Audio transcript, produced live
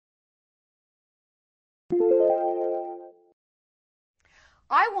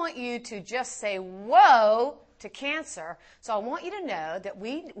I want you to just say whoa to cancer. So I want you to know that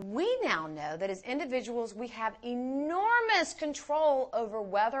we now know that as individuals we have enormous control over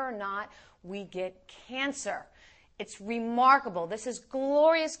whether or not we get cancer. It's remarkable. This is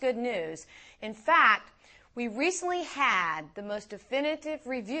glorious good news. In fact, we recently had the most definitive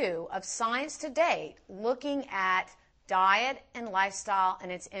review of science to date looking at diet and lifestyle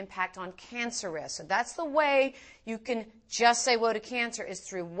and its impact on cancer risk. So that's the way you can just say whoa to cancer, is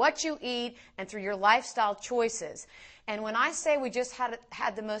through what you eat and through your lifestyle choices. And when I say we just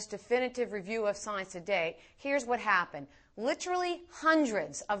had the most definitive review of science to date, here's what happened. Literally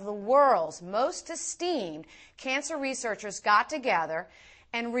hundreds of the world's most esteemed cancer researchers got together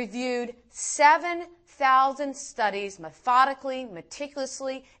and reviewed 7,000 studies methodically,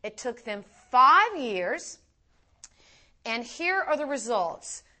 meticulously. It took them 5 years. And here are the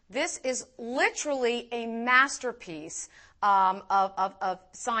results. This is literally a masterpiece of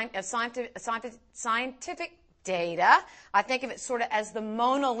scientific data. I think of it sort of as the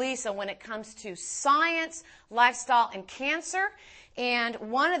Mona Lisa when it comes to science, lifestyle, and cancer. And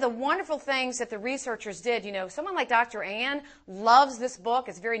one of the wonderful things that the researchers did, someone like Dr. Ann loves this book.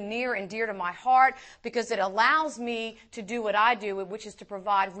 It's very near and dear to my heart because it allows me to do what I do, which is to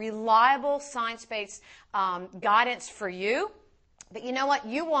provide reliable science-based guidance for you. But you know what?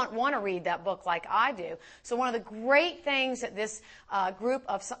 You won't want to read that book like I do. So one of the great things that this group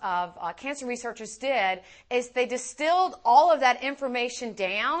of cancer researchers did is they distilled all of that information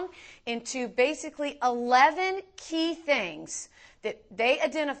down into basically 11 key things that they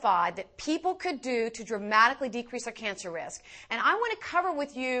identified that people could do to dramatically decrease their cancer risk. And I want to cover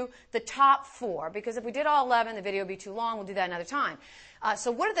with you the top 4, because if we did all 11, the video would be too long. We'll do that another time.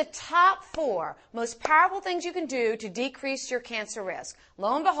 So what are the top 4 most powerful things you can do to decrease your cancer risk?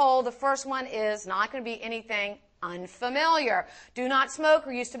 Lo and behold, the first one is not going to be anything unfamiliar. Do not smoke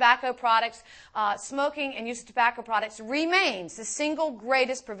or use tobacco products. Smoking and use of tobacco products remains the single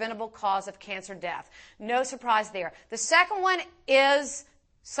greatest preventable cause of cancer death. No surprise there. The second one is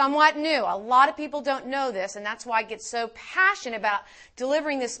somewhat new. A lot of people don't know this, and that's why I get so passionate about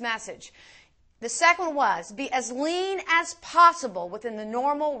delivering this message. The second was, be as lean as possible within the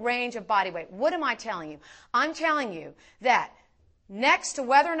normal range of body weight. What am I telling you? I'm telling you that next to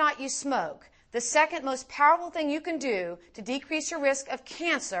whether or not you smoke, the second most powerful thing you can do to decrease your risk of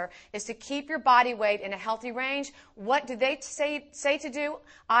cancer is to keep your body weight in a healthy range. What do they say to do?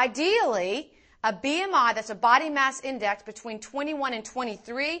 Ideally, a BMI, that's a body mass index, between 21 and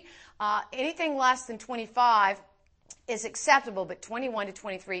 23. Anything less than 25 is acceptable, but 21 to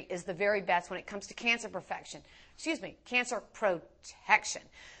 23 is the very best when it comes to cancer protection.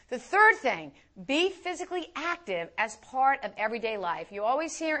 The third thing, be physically active as part of everyday life. You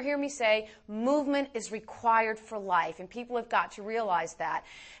always hear me say movement is required for life, and people have got to realize that.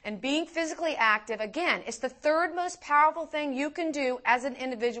 And being physically active, again, is the third most powerful thing you can do as an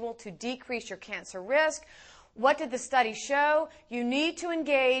individual to decrease your cancer risk. What did the study show? You need to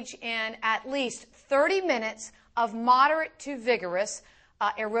engage in at least 30 minutes of moderate to vigorous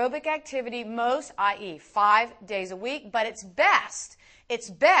aerobic activity, most, i.e., 5 days a week, but it's best,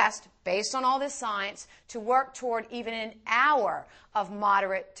 based on all this science, to work toward even an hour of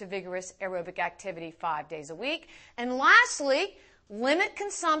moderate to vigorous aerobic activity 5 days a week. And lastly, limit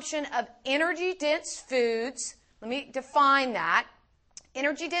consumption of energy-dense foods. Let me define that.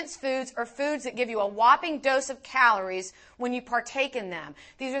 Energy-dense foods are foods that give you a whopping dose of calories when you partake in them.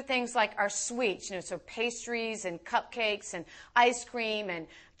 These are things like our sweets, so pastries and cupcakes and ice cream and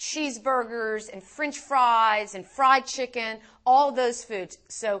cheeseburgers and French fries and fried chicken, all of those foods.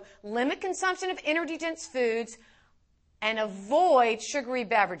 So limit consumption of energy-dense foods and avoid sugary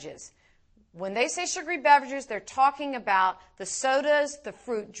beverages. When they say sugary beverages, they're talking about the sodas, the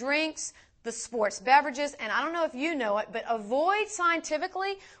fruit drinks, the sports beverages, and I don't know if you know it, but avoid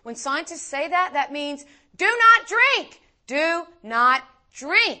scientifically, when scientists say that, that means do not drink. Do not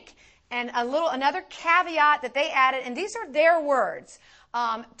drink. And another caveat that they added, and these are their words,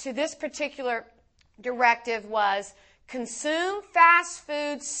 to this particular directive was consume fast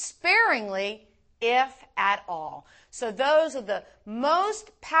food sparingly, if at all. So those are the most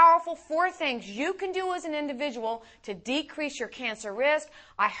powerful 4 things you can do as an individual to decrease your cancer risk.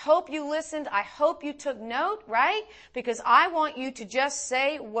 I hope you listened. I hope you took note, right? Because I want you to just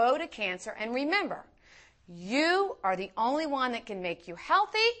say whoa to cancer. And remember, you are the only one that can make you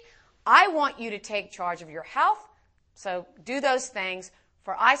healthy. I want you to take charge of your health. So do those things.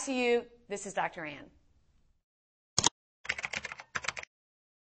 For icyou, this is Dr. Ann.